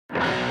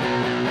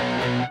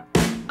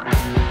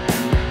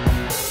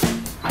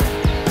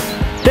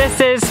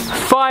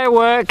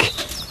Firework!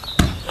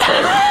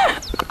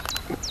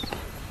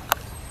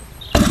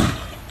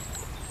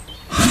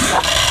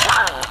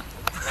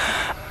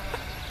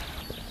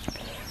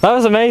 That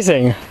was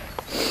amazing.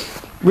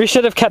 We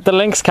should have kept the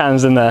Lynx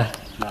cans in there.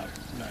 No,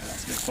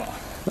 that's a bit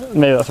far.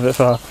 Maybe that's a bit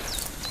far.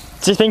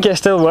 Do you think it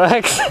still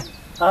works?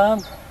 I'll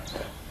Do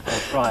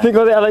you think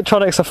all the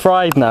electronics are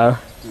fried now?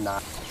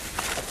 Nah.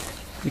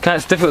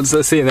 It's difficult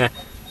to see in there.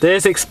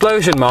 There's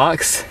explosion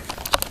marks.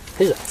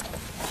 Is it?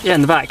 Yeah,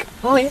 in the back.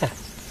 Oh yeah.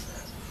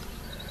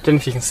 Don't know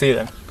if you can see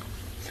them.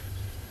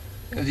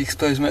 The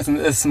explosion marks, and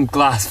there's some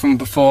glass from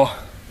before.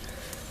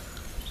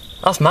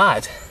 That's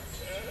mad.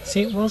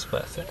 See, it was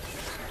worth it.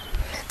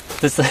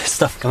 There's the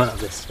stuff coming out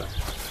of this way.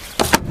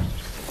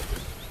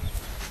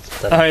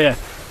 Oh yeah.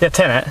 Yeah,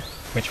 turn it.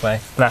 Which way?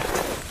 Left.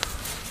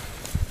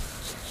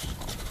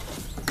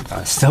 Oh,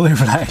 it's still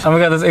Oobleck. Oh my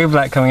god, there's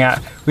Oobleck coming out.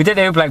 We did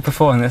Oobleck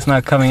before and it's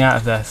now coming out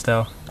of there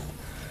still.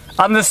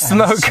 And there's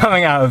smoke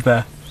coming out of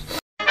there.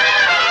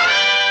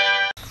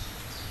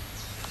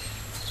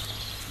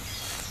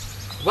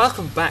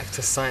 Welcome back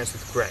to Science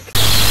with Greg.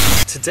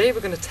 Today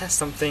we're going to test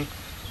something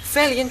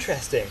fairly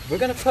interesting. We're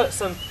going to put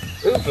some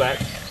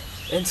Oobleck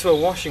into a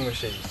washing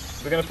machine.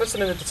 We're going to put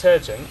some in the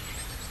detergent.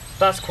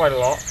 That's quite a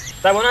lot.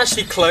 That won't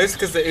actually close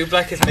because the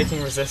Oobleck is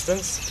making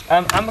resistance.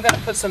 And we're going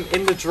to put some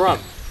in the drum.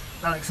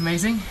 That looks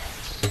amazing.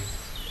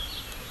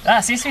 Ah,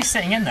 it seems to be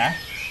sitting in there.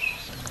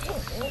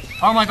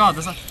 Oh my god,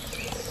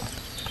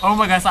 oh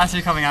my god, it's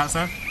actually coming out,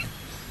 so.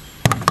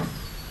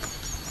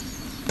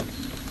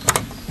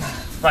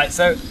 Right,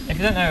 so if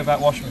you don't know about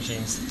washing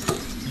machines,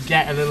 you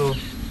get a little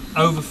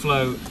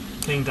overflow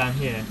thing down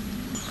here.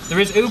 There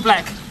is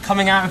Oobleck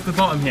coming out of the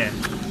bottom here.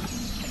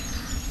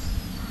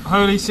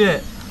 Holy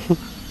shit.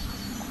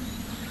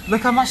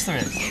 Look how much there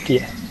is.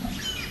 Yeah.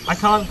 I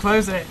can't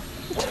close it.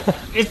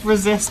 It's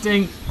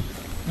resisting.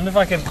 I wonder if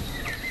I can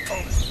pull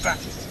this back.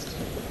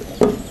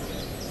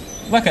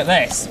 Look at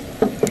this.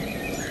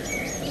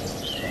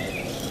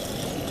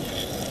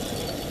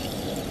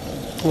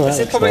 Well, this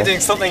is probably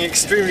doing something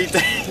extremely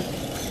dangerous.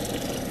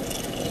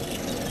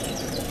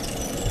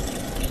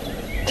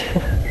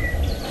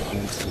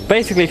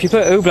 Basically, if you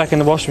put Oobleck in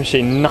the washing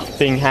machine,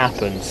 nothing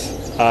happens.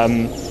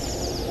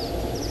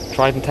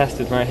 Tried and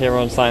tested right here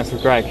on Science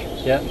with Greg.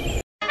 Yeah.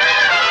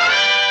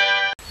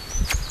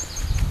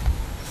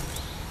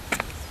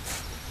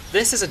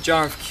 This is a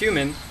jar of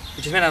cumin,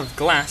 which is made out of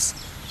glass,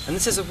 and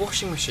this is a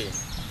washing machine.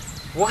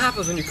 What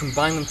happens when you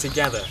combine them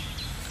together?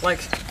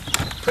 Like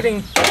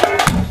putting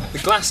the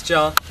glass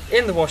jar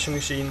in the washing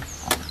machine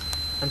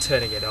and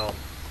turning it on.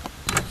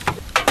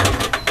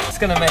 It's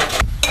gonna make...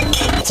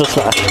 It's a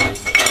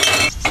smash.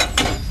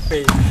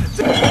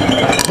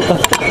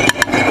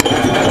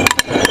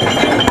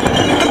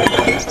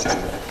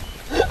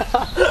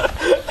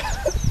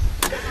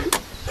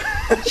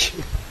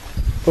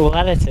 We'll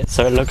edit it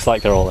so it looks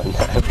like they're all in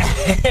there.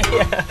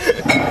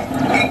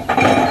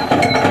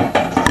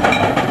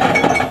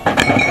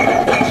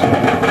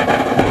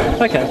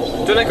 Okay.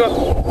 Do I go?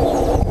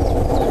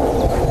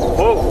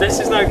 Oh, this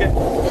is no good.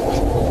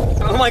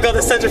 Oh my god,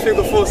 the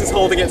centrifugal force is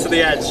holding it to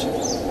the edge.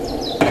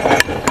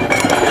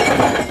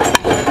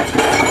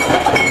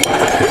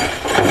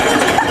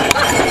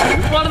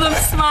 One of them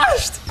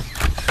smashed!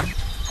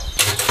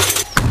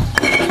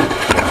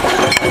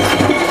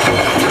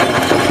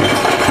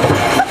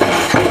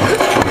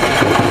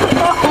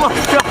 Oh my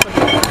god!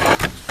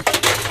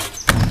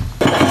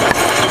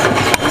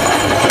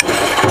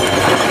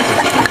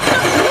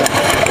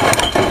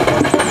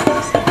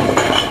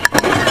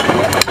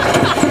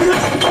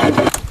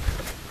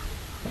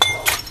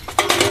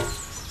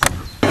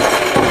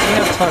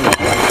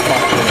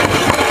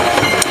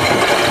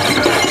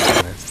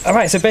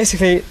 Alright, so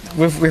basically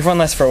we've run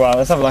this for a while.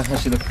 Let's have a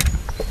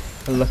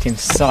look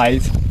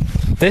inside.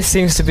 This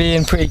seems to be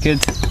in pretty good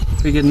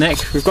nick.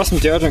 We've got some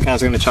deodorant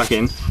cans we're going to chuck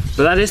in,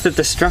 but that is the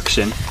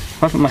destruction.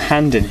 If I put my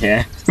hand in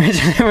here,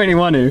 which I don't really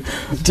want to.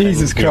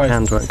 Jesus Christ. Your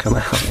hand won't come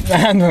out. The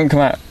hand won't come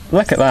out.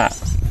 Look at that.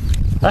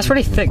 That's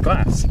really thick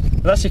glass.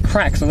 It actually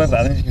cracks all over that.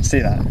 I don't know if you can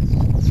see that.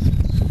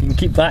 You can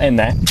keep that in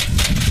there.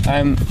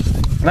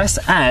 Let's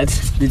add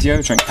the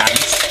deodorant cans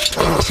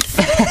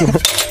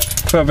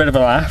for a bit of a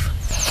laugh.